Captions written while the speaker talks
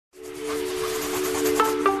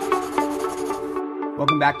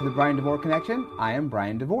Welcome back to the Brian DeVore Connection. I am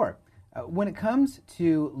Brian DeVore. When it comes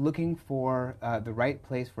to looking for the right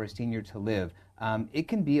place for a senior to live, it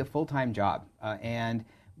can be a full-time job. And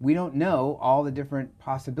we don't know all the different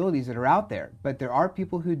possibilities that are out there. But there are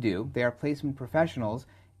people who do. They are placement professionals.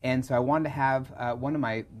 And so I wanted to have one of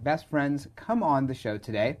my best friends come on the show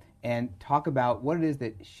today and talk about what it is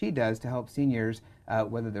that she does to help seniors,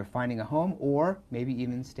 whether they're finding a home or maybe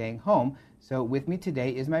even staying home. So with me today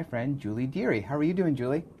is my friend Julie Deary. How are you doing,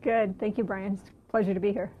 Julie? Good. Thank you, Brian. It's a pleasure to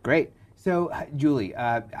be here. Great. So, Julie,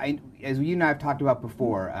 as you and I have talked about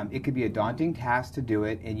before, it could be a daunting task to do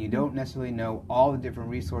it, and you don't necessarily know all the different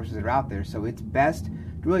resources that are out there. So it's best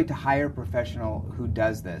really to hire a professional who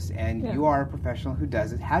does this. And you are a professional who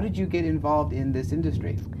does it. How did you get involved in this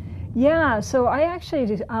industry? Yeah, so I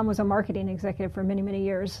actually was a marketing executive for many, many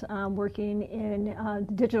years, working in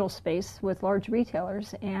the digital space with large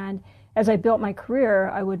retailers. And as I built my career,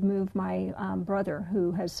 I would move my brother,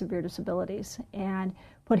 who has severe disabilities, and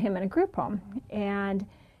put him in a group home. And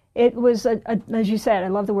it was, as you said, I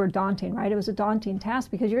love the word daunting, right? It was a daunting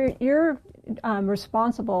task because you're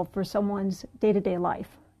responsible for someone's day-to-day life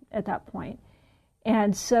at that point.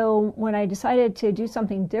 And so when I decided to do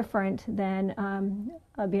something different than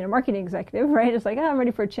being a marketing executive, right? It's like, I'm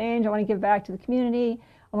ready for a change. I want to give back to the community.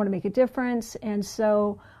 I want to make a difference. And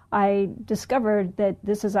so I discovered that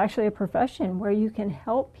this is actually a profession where you can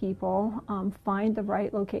help people find the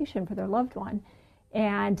right location for their loved one.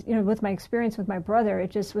 And, you know, with my experience with my brother,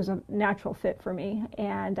 it just was a natural fit for me.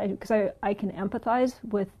 And because I can empathize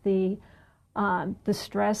with the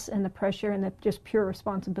stress and the pressure and the just pure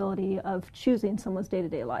responsibility of choosing someone's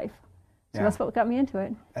day-to-day life. So that's what got me into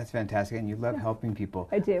it. That's fantastic, and you love helping people.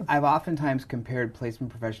 I do. I've oftentimes compared placement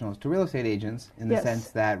professionals to real estate agents in the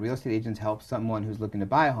sense that real estate agents help someone who's looking to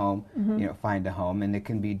buy a home, find a home, and it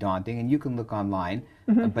can be daunting, and you can look online,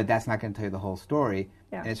 but that's not going to tell you the whole story.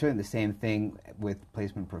 And it's certainly the same thing with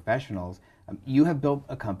placement professionals. You have built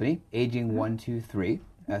a company, Aging 123.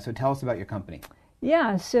 So tell us about your company.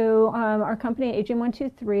 Yeah, so our company, Aging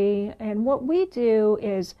 123, and what we do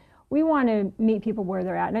is we want to meet people where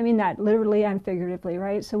they're at. And I mean that literally and figuratively,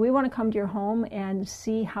 right? So we want to come to your home and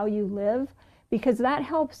see how you live, because that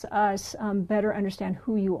helps us better understand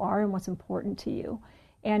who you are and what's important to you.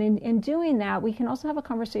 And in doing that, we can also have a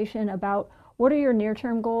conversation about what are your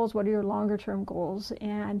near-term goals, what are your longer-term goals,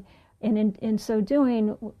 and in so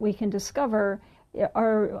doing, we can discover,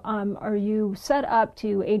 are you set up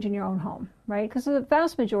to age in your own home, right? Because the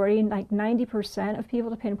vast majority, like 90% of people,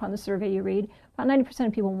 depending upon the survey you read, about 90%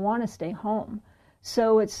 of people want to stay home.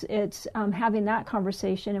 So it's having that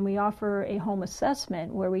conversation, and we offer a home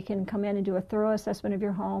assessment where we can come in and do a thorough assessment of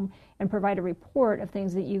your home and provide a report of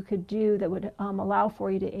things that you could do that would allow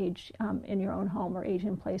for you to age in your own home, or age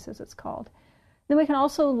in place as it's called. Then we can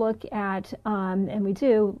also look at, and we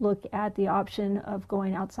do look at the option of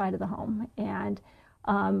going outside of the home and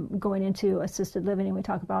going into assisted living, and we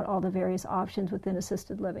talk about all the various options within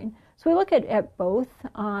assisted living. So we look at both,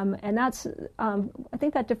 and that's I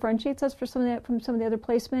think that differentiates us from some of the other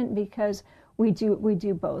placement, because we do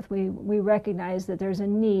both. We recognize that there's a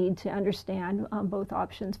need to understand both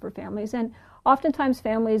options for families, and oftentimes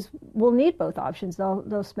families will need both options.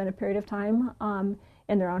 They'll spend a period of time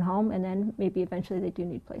in their own home, and then maybe eventually they do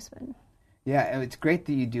need placement. Yeah, and it's great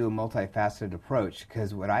that you do a multifaceted approach,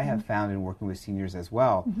 because what I have found in working with seniors as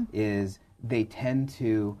well is they tend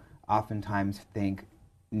to oftentimes think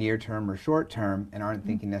near-term or short-term and aren't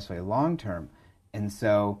thinking necessarily long-term. And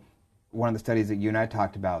so one of the studies that you and I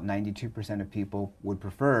talked about, 92% of people would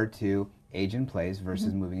prefer to age in place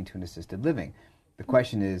versus moving into an assisted living. The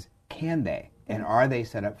question is, can they? And are they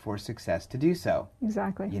set up for success to do so?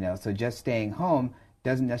 Exactly. So just staying home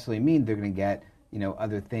doesn't necessarily mean they're going to get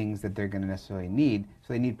other things that they're going to necessarily need.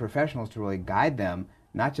 So they need professionals to really guide them,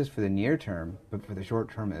 not just for the near term, but for the short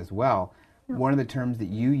term as well. Yeah. One of the terms that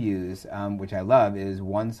you use, which I love, is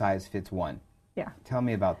one size fits one. Yeah. Tell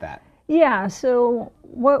me about that. Yeah, so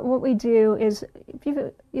what we do is, if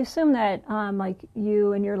you assume that like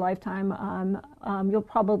you in your lifetime, you'll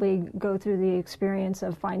probably go through the experience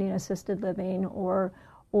of finding assisted living or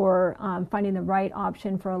finding the right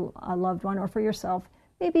option for a loved one or for yourself,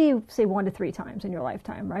 maybe say 1 to 3 times in your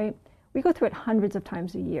lifetime, right? We go through it hundreds of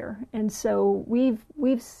times a year, and so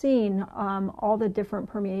we've seen all the different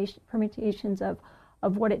permutations of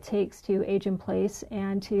what it takes to age in place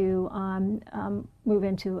and to move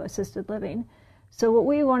into assisted living. So what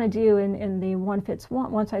we want to do in the one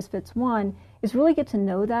size fits one is really get to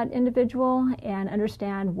know that individual and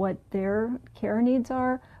understand what their care needs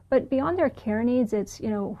are. But beyond their care needs, it's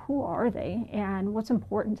who are they and what's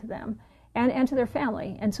important to them. and to their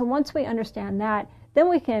family. And so once we understand that, then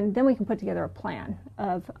we can put together a plan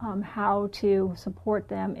of how to support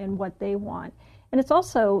them in what they want. And it's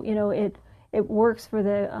also, it works for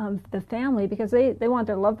the family because they want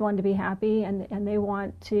their loved one to be happy, and they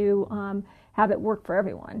want to have it work for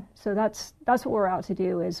everyone. So that's what we're out to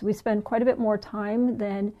do. Is we spend quite a bit more time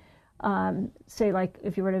than say, like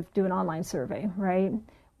if you were to do an online survey, right?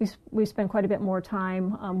 We spend quite a bit more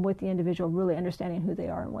time with the individual, really understanding who they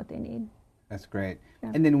are and what they need. That's great.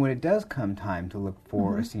 Yeah. And then when it does come time to look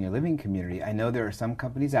for a senior living community, I know there are some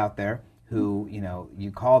companies out there who,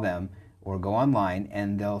 you call them or go online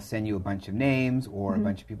and they'll send you a bunch of names, or a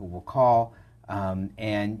bunch of people will call,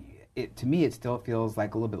 and to me it still feels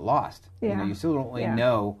like a little bit lost. Yeah. You still don't really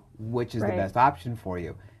know which is the best option for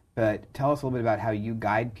you. But tell us a little bit about how you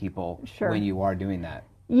guide people when you are doing that.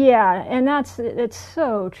 Yeah, and it's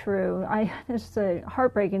so true. There's a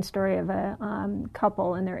heartbreaking story of a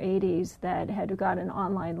couple in their 80s that had got an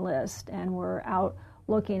online list and were out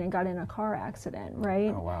looking and got in a car accident,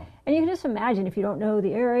 right? Oh, wow. And you can just imagine if you don't know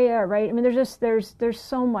the area, right? I mean, there's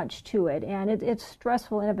so much to it, and it's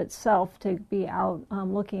stressful in of itself to be out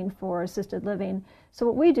looking for assisted living. So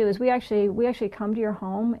what we do is we actually come to your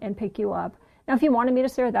home and pick you up. Now, if you want to meet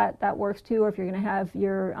us there, that works too. Or if you're going to have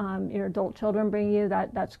your adult children bring you,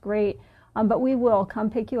 that's great. But we will come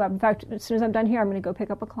pick you up. In fact, as soon as I'm done here, I'm going to go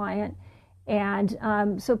pick up a client, and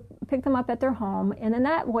so pick them up at their home, and then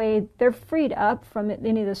that way they're freed up from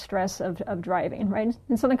any of the stress of driving, right?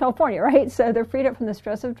 In Southern California, right? So they're freed up from the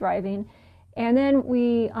stress of driving, and then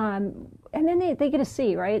they get to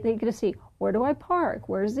see, right? They get to see, where do I park?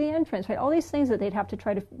 Where's the entrance? Right? All these things that they'd have to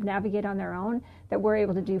try to navigate on their own that we're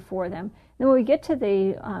able to do for them. Then when we get to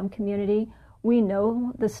the community, we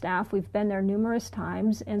know the staff. We've been there numerous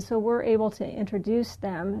times, and so we're able to introduce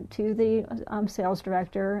them to the sales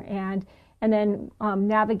director and then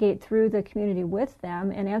navigate through the community with them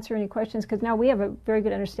and answer any questions, because now we have a very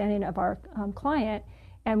good understanding of our client,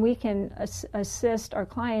 and we can assist our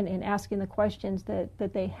client in asking the questions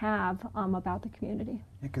that they have about the community.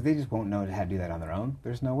 Because they just won't know how to do that on their own.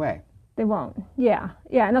 There's no way. They won't. Yeah.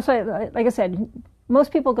 And that's why, like I said,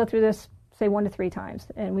 most people go through this, say, 1 to 3 times,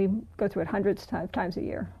 and we go through it hundreds of times a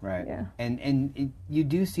year. Right. Yeah. And you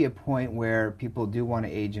do see a point where people do want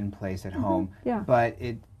to age in place at home, but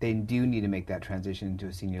they do need to make that transition into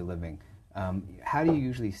a senior living. How do you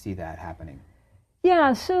usually see that happening?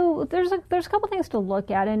 Yeah, so there's a couple things to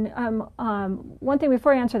look at, and one thing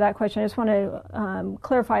before I answer that question, I just want to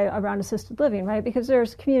clarify around assisted living, right? Because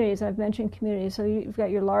there's communities, I've mentioned communities, so you've got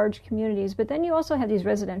your large communities, but then you also have these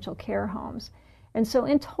residential care homes. And so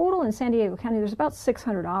in total in San Diego County, there's about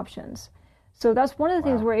 600 options. So that's one of the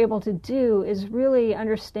things we're able to do is really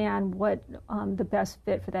understand what the best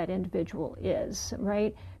fit for that individual is,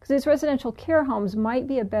 right? Because these residential care homes might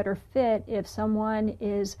be a better fit if someone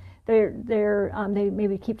is they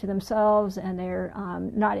maybe keep to themselves and they're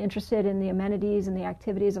not interested in the amenities and the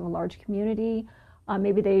activities of a large community.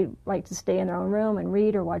 Maybe they like to stay in their own room and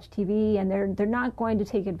read or watch TV, and they're not going to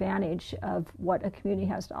take advantage of what a community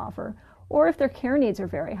has to offer. Or if their care needs are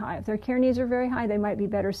very high. If their care needs are very high, they might be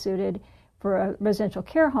better suited for a residential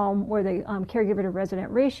care home where the caregiver to resident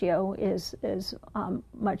ratio is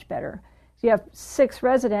much better. So you have 6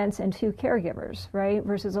 residents and 2 caregivers, right,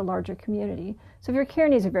 versus a larger community. So if your care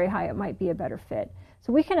needs are very high, it might be a better fit.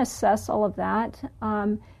 So we can assess all of that.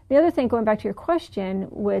 The other thing, going back to your question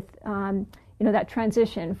with that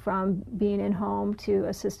transition from being in home to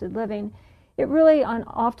assisted living, it really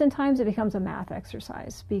oftentimes it becomes a math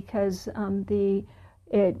exercise, because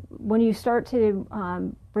when you start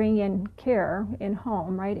to bring in care in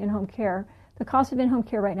home, right, in-home care, the cost of in-home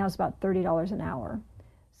care right now is about $30 an hour.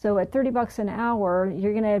 So at $30 an hour,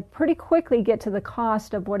 you're going to pretty quickly get to the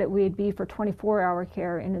cost of what it would be for 24-hour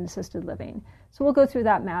care in an assisted living. So we'll go through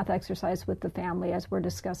that math exercise with the family as we're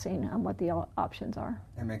discussing what the options are.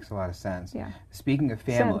 That makes a lot of sense. Yeah. Speaking of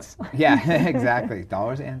family, Cents. Yeah, exactly,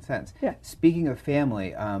 dollars and cents. Yeah. Speaking of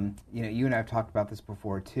family, you and I have talked about this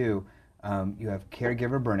before too. You have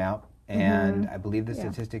caregiver burnout, and I believe the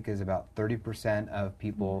statistic is about 30% of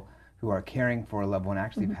people who are caring for a loved one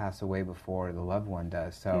actually pass away before the loved one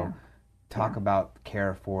does. So talk about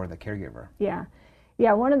care for the caregiver.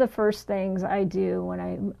 Yeah, one of the first things I do when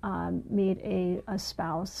I meet a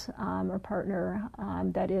spouse or partner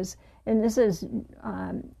that is, and this is,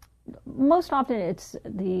 most often it's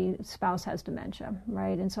the spouse has dementia,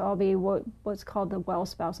 right? And so I'll be what's called the well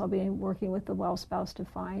spouse. I'll be working with the well spouse to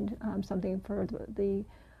find something for the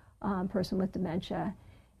person with dementia.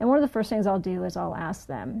 And one of the first things I'll do is I'll ask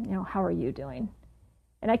them, how are you doing?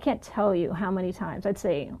 And I can't tell you how many times. I'd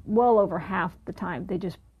say well over half the time they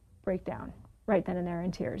just break down. right then and there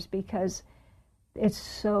in tears because it's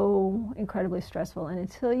so incredibly stressful. And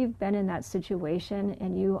until you've been in that situation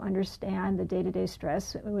and you understand the day-to-day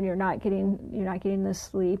stress, when you're not getting the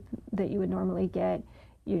sleep that you would normally get,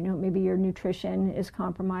 maybe your nutrition is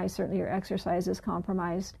compromised, certainly your exercise is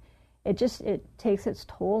compromised. It takes its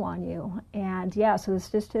toll on you. And so the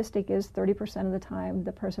statistic is 30% of the time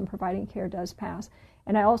the person providing care does pass.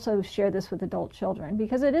 And I also share this with adult children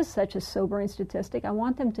because it is such a sobering statistic. I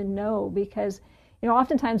want them to know because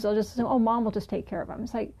oftentimes they'll just say, oh, mom will just take care of them.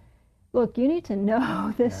 It's like, look, you need to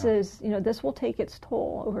know this this will take its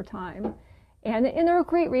toll over time. And there are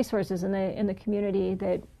great resources in the community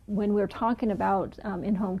that when we're talking about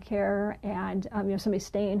in-home care and somebody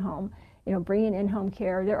staying home, bringing in-home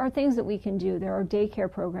care, there are things that we can do. There are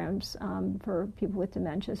daycare programs for people with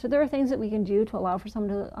dementia. So there are things that we can do to allow for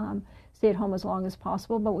someone to stay at home as long as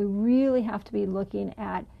possible. But we really have to be looking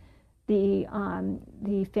at the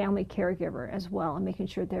family caregiver as well and making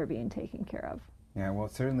sure they're being taken care of. Yeah, well,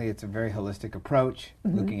 certainly it's a very holistic approach,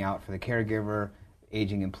 looking out for the caregiver,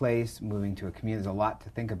 aging in place, moving to a community. There's a lot to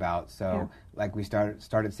think about. So like we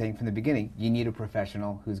started saying from the beginning, you need a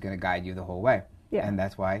professional who's going to guide you the whole way. Yeah. And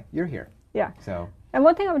that's why you're here. Yeah. So. And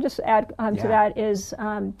one thing I would just add to that is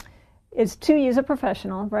to use a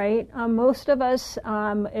professional, right? Most of us,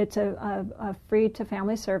 it's a free to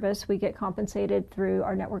family service. We get compensated through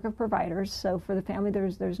our network of providers. So for the family,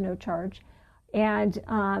 there's no charge. And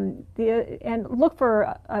look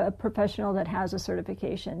for a professional that has a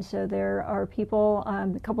certification. So there are people.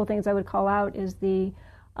 A couple of things I would call out is the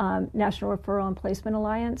National Referral and Placement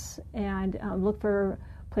Alliance, and look for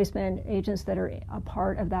placement agents that are a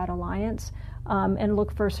part of that alliance, and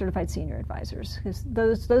look for certified senior advisors, because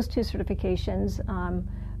those two certifications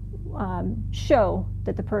show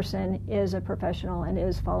that the person is a professional and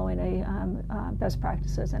is following a best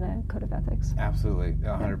practices and a code of ethics. Absolutely,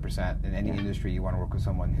 100%. In any industry, you want to work with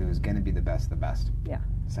someone who's going to be the best of the best. Yeah.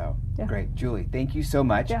 So, great. Julie, thank you so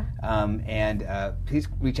much. Yeah. And please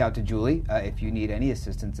reach out to Julie if you need any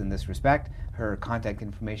assistance in this respect. Her contact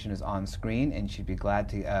information is on screen, and she'd be glad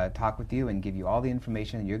to talk with you and give you all the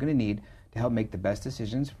information that you're going to need to help make the best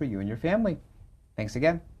decisions for you and your family. Thanks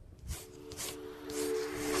again.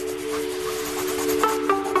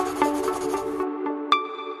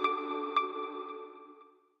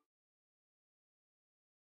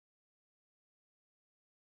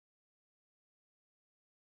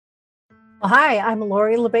 Hi, I'm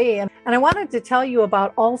Lori LeBay, and I wanted to tell you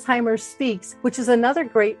about Alzheimer's Speaks, which is another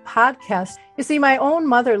great podcast. You see, my own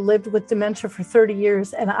mother lived with dementia for 30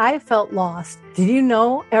 years, and I felt lost. Did you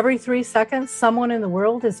know every 3 seconds someone in the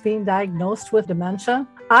world is being diagnosed with dementia?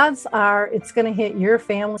 Odds are it's going to hit your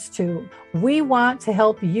families too. We want to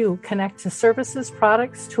help you connect to services,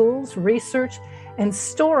 products, tools, research, and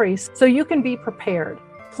stories so you can be prepared.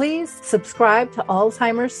 Please subscribe to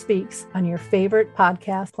Alzheimer's Speaks on your favorite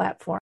podcast platform.